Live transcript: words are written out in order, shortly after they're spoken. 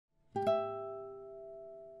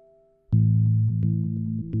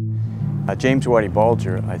James Whitey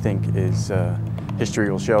Bulger, I think, is, history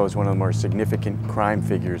will show, is one of the more significant crime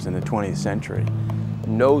figures in the 20th century.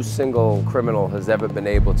 No single criminal has ever been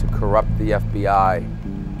able to corrupt the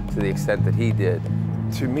FBI to the extent that he did.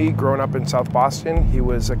 To me, growing up in South Boston, he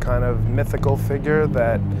was a kind of mythical figure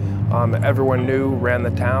that everyone knew ran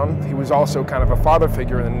the town. He was also kind of a father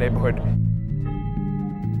figure in the neighborhood.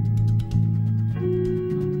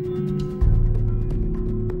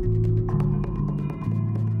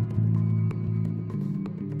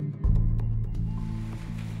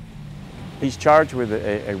 He's charged with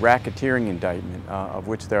a racketeering indictment, of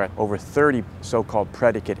which there are over 30 so-called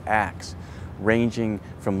predicate acts, ranging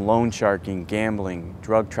from loan sharking, gambling,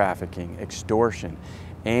 drug trafficking, extortion,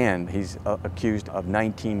 and he's accused of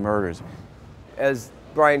 19 murders. As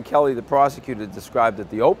Brian Kelly, the prosecutor, described at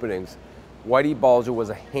the openings, Whitey Bulger was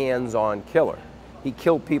a hands-on killer. He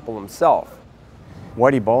killed people himself.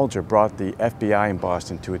 Whitey Bulger brought the FBI in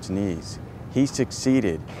Boston to its knees. He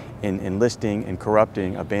succeeded in enlisting and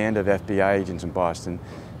corrupting a band of FBI agents in Boston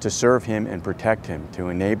to serve him and protect him, to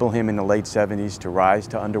enable him in the late 70s to rise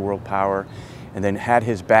to underworld power, and then had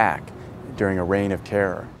his back during a reign of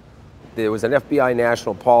terror. There was an FBI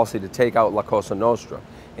national policy to take out La Cosa Nostra,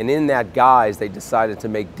 and in that guise they decided to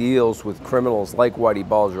make deals with criminals like Whitey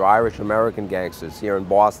Bulger, Irish-American gangsters here in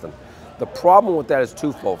Boston. The problem with that is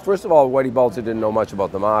twofold. First of all, Whitey Bulger didn't know much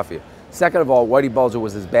about the mafia. Second of all, Whitey Bulger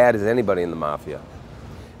was as bad as anybody in the mafia.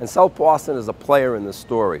 And South Boston is a player in this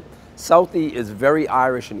story. Southie is very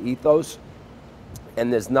Irish in ethos,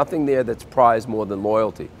 and there's nothing there that's prized more than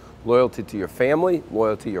loyalty. Loyalty to your family,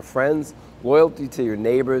 loyalty to your friends, loyalty to your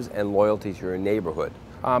neighbors, and loyalty to your neighborhood.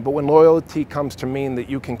 But when loyalty comes to mean that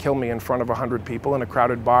you can kill me in front of 100 people in a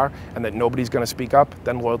crowded bar and that nobody's going to speak up,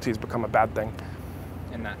 then loyalty has become a bad thing.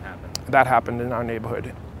 And that happened? That happened in our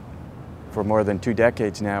neighborhood. For more than 2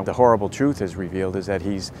 decades now, the horrible truth is revealed is that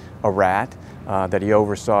he's a rat, that he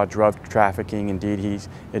oversaw drug trafficking. Indeed, he's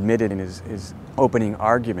admitted in his opening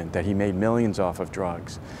argument that he made millions off of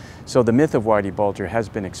drugs. So the myth of Whitey Bulger has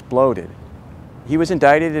been exploded. He was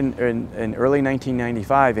indicted in early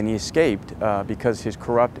 1995, and he escaped because his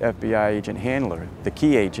corrupt FBI agent handler, the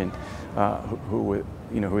key agent who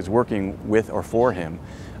was working with or for him,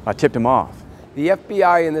 tipped him off. The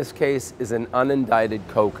FBI in this case is an unindicted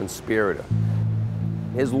co-conspirator.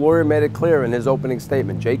 His lawyer made it clear in his opening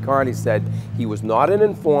statement. Jay Carney said he was not an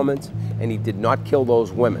informant and he did not kill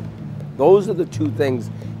those women. Those are the two things.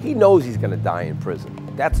 He knows he's going to die in prison.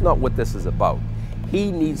 That's not what this is about.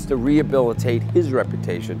 He needs to rehabilitate his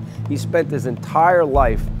reputation. He spent his entire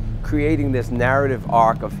life creating this narrative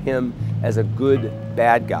arc of him as a good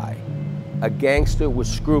bad guy, a gangster with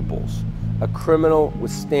scruples, a criminal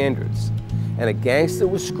with standards. And a gangster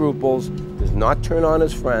with scruples does not turn on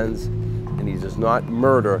his friends, and he does not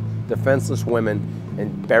murder defenseless women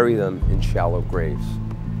and bury them in shallow graves.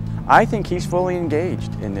 I think he's fully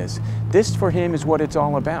engaged in this. This, for him, is what it's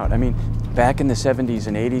all about. I mean, back in the 70s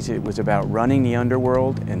and 80s, it was about running the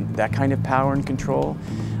underworld and that kind of power and control.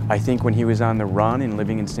 I think when he was on the run and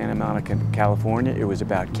living in Santa Monica, California, it was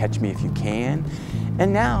about catch me if you can.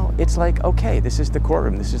 And now it's like, okay, this is the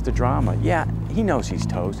courtroom, this is the drama. Yeah, he knows he's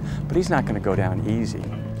toast, but he's not going to go down easy.